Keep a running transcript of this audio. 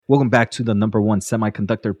Welcome back to the number one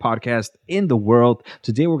semiconductor podcast in the world.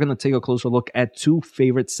 Today, we're going to take a closer look at two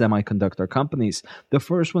favorite semiconductor companies. The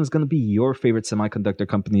first one is going to be your favorite semiconductor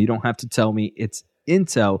company. You don't have to tell me, it's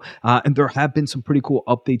Intel, and there have been some pretty cool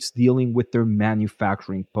updates dealing with their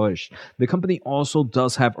manufacturing push. The company also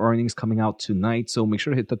does have earnings coming out tonight, so make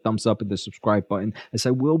sure to hit the thumbs up and the subscribe button, as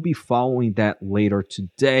I will be following that later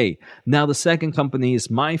today. Now, the second company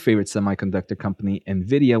is my favorite semiconductor company,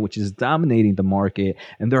 Nvidia, which is dominating the market,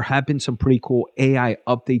 and there have been some pretty cool AI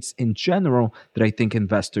updates in general that I think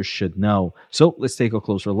investors should know. So let's take a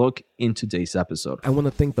closer look in today's episode. I want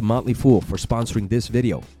to thank The Motley Fool for sponsoring this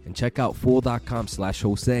video, and check out fool.com/Jose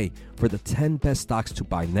for the 10 best stocks to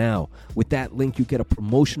buy now. With that link, you get a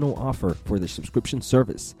promotional offer for the subscription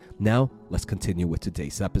service. Now, let's continue with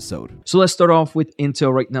today's episode. So let's start off with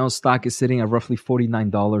Intel. Right now, stock is sitting at roughly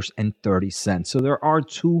 $49.30. So there are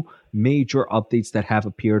two major updates that have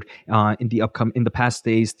appeared in the past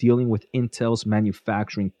days dealing with Intel's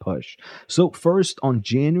manufacturing push. So first, on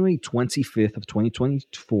January 25th of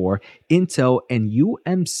 2024, Intel and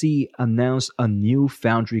UMC announced a new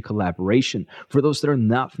foundry collaboration. For those that are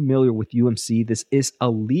not familiar with UMC, this is a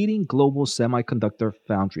leading global semiconductor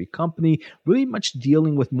foundry company, really much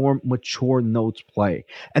dealing with more mature nodes play.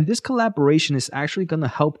 And this collaboration is actually going to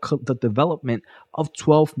help the development of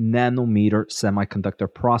 12 nanometer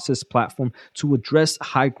semiconductor process platform to address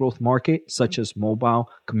high growth markets such as mobile,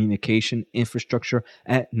 communication, infrastructure,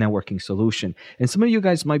 and networking solution. And some of you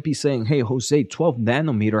guys might be saying, hey, Jose, 12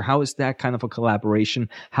 nanometer, how is that kind of a collaboration?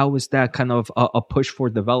 How is that kind of a push for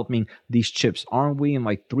developing these chips? Aren't we in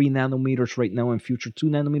like 3 nanometers right now and future 2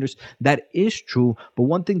 nanometers? That is true. But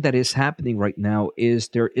one thing that is happening right now is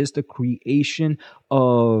there is the creation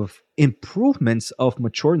of improvements of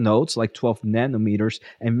mature nodes like 12 nanometers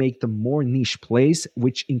and make them more niche plays,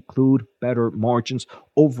 which include better margins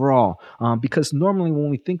overall. Because normally when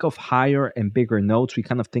we think of higher and bigger nodes, we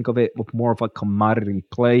kind of think of it with more of a commodity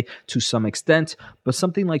play to some extent. But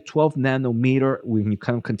something like 12 nanometer, when you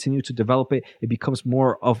kind of continue to develop it, it becomes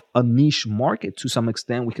more of a niche market to some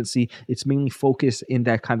extent. We can see it's mainly focused in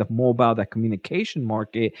that kind of mobile, that communication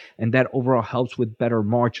market, and that overall helps with better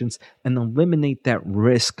margins and eliminate that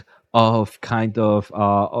risk of kind of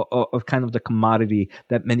the commodity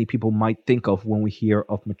that many people might think of when we hear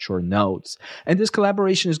of mature nodes. And this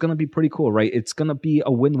collaboration is going to be pretty cool, right? It's going to be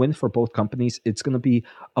a win-win for both companies. It's going to be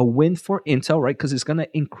a win for Intel, right? Because it's going to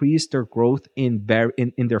increase their growth in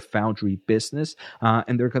their foundry business,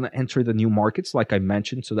 and they're going to enter the new markets, like I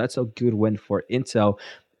mentioned. So that's a good win for Intel.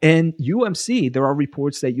 And UMC, there are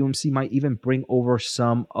reports that UMC might even bring over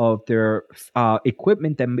some of their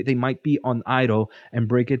equipment that they might be on idle and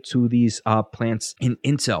bring it to these plants in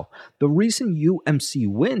Intel. The reason UMC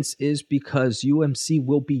wins is because UMC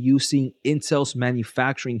will be using Intel's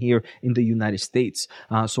manufacturing here in the United States.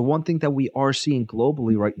 So one thing that we are seeing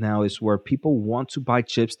globally right now is where people want to buy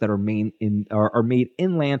chips that are made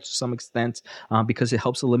inland to some extent because it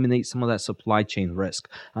helps eliminate some of that supply chain risk.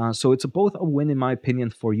 So it's both a win, in my opinion,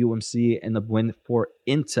 for UMC and a win for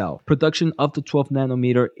Intel. Production of the 12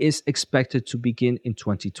 nanometer is expected to begin in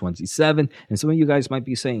 2027. And some of you guys might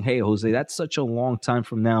be saying, hey, Jose, that's such a long time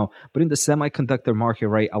from now. But in the semiconductor market,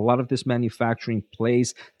 right, a lot of this manufacturing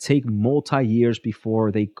plays take multi-years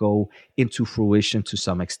before they go into fruition to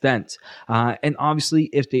some extent. And obviously,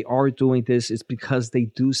 if they are doing this, it's because they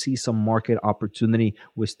do see some market opportunity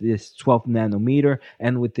with this 12 nanometer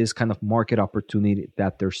and with this kind of market opportunity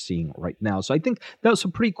that they're seeing right now. So I think that was a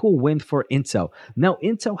pretty cool win for Intel. Now,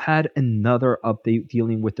 Intel had another update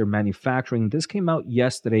dealing with their manufacturing. This came out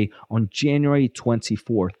yesterday on January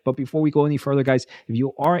 24th. But before we go any further, guys, if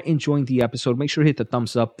you are enjoying the episode, make sure to hit the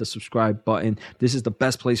thumbs up, the subscribe button. This is the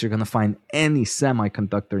best place you're going to find any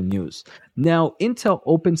semiconductor news. Now, Intel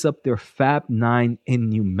opens up their Fab 9 in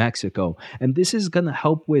New Mexico, and this is going to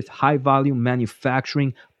help with high volume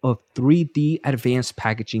manufacturing of 3D advanced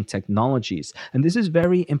packaging technologies. And this is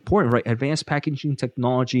very important, right? Advanced packaging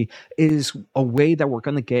technology is a way that we're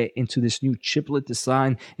going to get into this new chiplet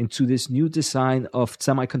design, into this new design of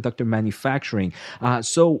semiconductor manufacturing.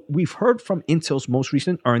 So we've heard from Intel's most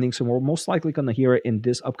recent earnings, and we're most likely going to hear it in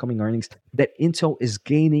this upcoming earnings, that Intel is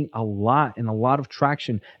gaining a lot of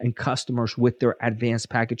traction and customers with their advanced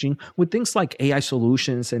packaging, with things like AI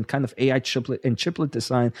solutions and kind of AI chiplet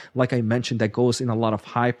design, like I mentioned, that goes in a lot of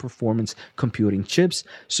high performance computing chips.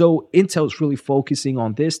 So Intel is really focusing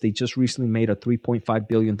on this. They just recently made a $3.5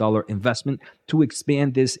 billion investment to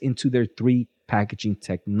expand this into their 3 packaging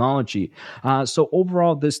technology. So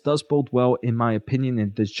overall, this does bode well, in my opinion,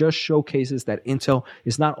 and this just showcases that Intel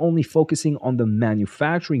is not only focusing on the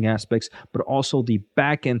manufacturing aspects, but also the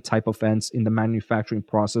back end type of ends in the manufacturing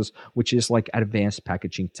process, which is like advanced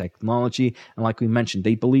packaging technology. And like we mentioned,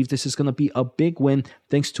 they believe this is going to be a big win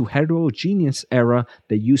thanks to heterogeneous era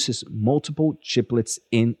that uses multiple chiplets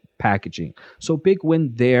in packaging. So big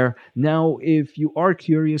win there. Now, if you are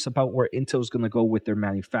curious about where Intel is going to go with their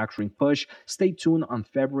manufacturing push, stay tuned. On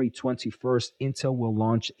February 21st, Intel will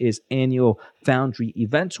launch its annual foundry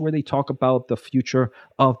events where they talk about the future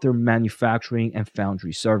of their manufacturing and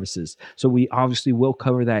foundry services. So we obviously will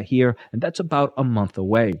cover that here, and that's about a month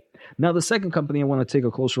away. Now, the second company I want to take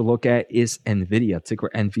a closer look at is Nvidia,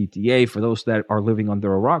 ticker NVDA, for those that are living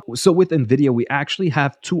under a rock. So with Nvidia, we actually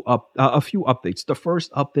have a few updates. The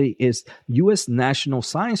first update is U.S. National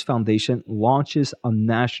Science Foundation launches a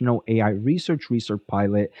national AI research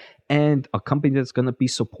pilot, and a company that's going to be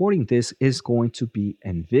supporting this is going to be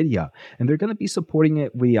Nvidia. And they're going to be supporting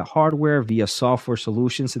it via hardware, via software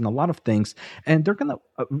solutions, and a lot of things. And they're going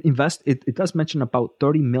to invest, it does mention about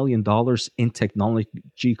 $30 million in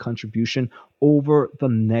technology contribution over the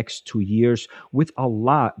next 2 years, with a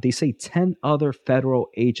lot, they say 10 other federal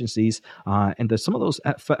agencies. And some of those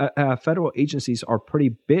federal agencies are pretty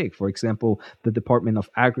big. For example, the Department of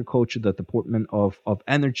Agriculture, the Department of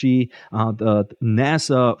Energy, the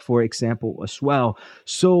NASA, for example, as well.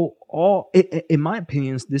 So in my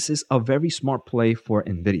opinion, this is a very smart play for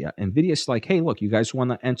Nvidia. Nvidia is like, hey, look, you guys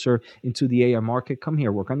want to enter into the AI market? Come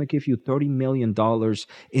here. We're going to give you $30 million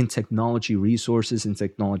in technology resources and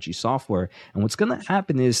technology software. And what's going to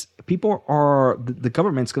happen is the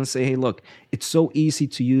government's going to say, hey, look, it's so easy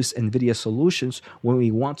to use Nvidia solutions. When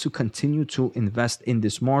we want to continue to invest in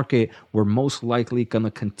this market, we're most likely going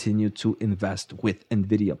to continue to invest with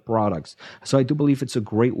Nvidia products. So I do believe it's a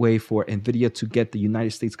great way for Nvidia to get the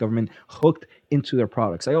United States government hooked into their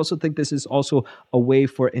products. I also think this is also a way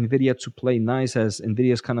for Nvidia to play nice, as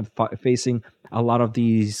Nvidia is kind of facing a lot of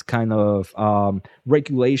these kind of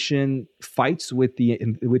regulation fights with the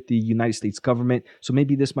United States government. So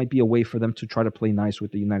maybe this might be a way for them to try to play nice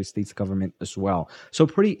with the United States government as well. So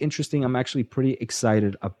pretty interesting. I'm actually pretty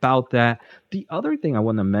excited about that. The other thing I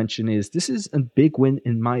want to mention is this is a big win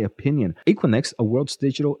in my opinion. Equinix, a world's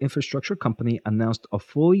digital infrastructure company, announced a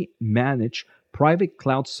fully managed private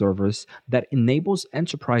cloud service that enables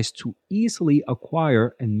enterprise to easily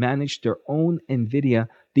acquire and manage their own NVIDIA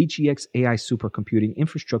DGX AI supercomputing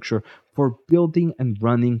infrastructure for building and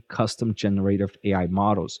running custom generative AI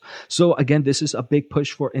models. So again, this is a big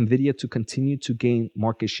push for NVIDIA to continue to gain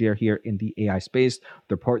market share here in the AI space.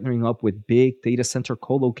 They're partnering up with big data center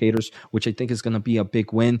co-locators, which I think is going to be a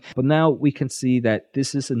big win. But now we can see that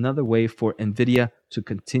this is another way for NVIDIA to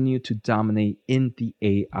continue to dominate in the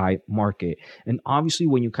AI market. And obviously,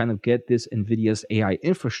 when you kind of get this NVIDIA's AI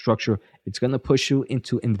infrastructure, it's going to push you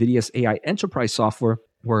into NVIDIA's AI enterprise software,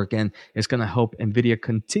 where again, it's going to help NVIDIA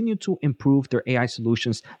continue to improve their AI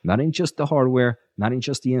solutions, not in just the hardware, not in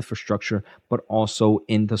just the infrastructure, but also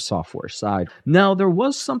in the software side. Now, there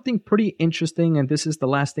was something pretty interesting, and this is the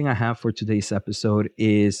last thing I have for today's episode,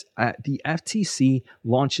 is the FTC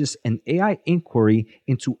launches an AI inquiry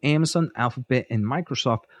into Amazon, Alphabet, and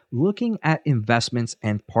Microsoft, looking at investments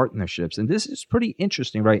and partnerships. And this is pretty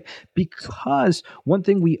interesting, right? Because one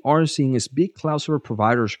thing we are seeing is big cloud server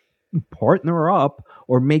providers partner up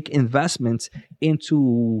or make investments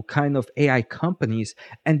into kind of AI companies.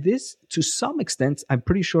 And this, to some extent, I'm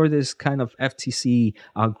pretty sure this kind of FTC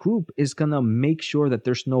group is going to make sure that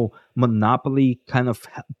there's no monopoly kind of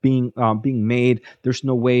being made. There's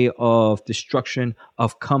no way of destruction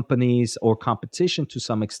of companies or competition to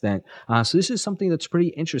some extent. So this is something that's pretty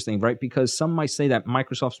interesting, right? Because some might say that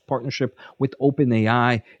Microsoft's partnership with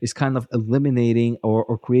OpenAI is kind of eliminating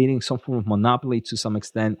or creating some form of monopoly to some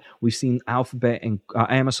extent. We've seen Alphabet and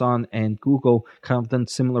Amazon and Google kind of done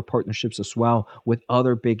similar partnerships as well with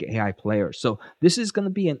other big AI players. So this is going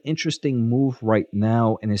to be an interesting move right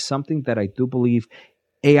now, and is something that I do believe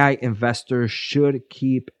AI investors should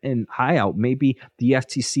keep an eye out. Maybe the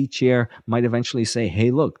FTC chair might eventually say,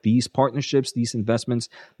 hey, look, these partnerships, these investments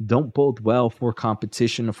don't bode well for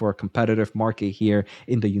competition or for a competitive market here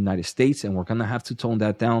in the United States. And we're going to have to tone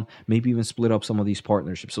that down, maybe even split up some of these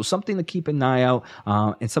partnerships. So something to keep an eye out,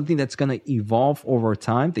 and something that's going to evolve over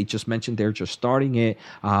time. They just mentioned they're just starting it,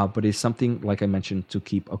 but it's something, like I mentioned, to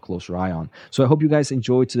keep a closer eye on. So I hope you guys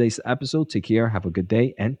enjoyed today's episode. Take care, have a good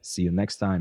day, and see you next time.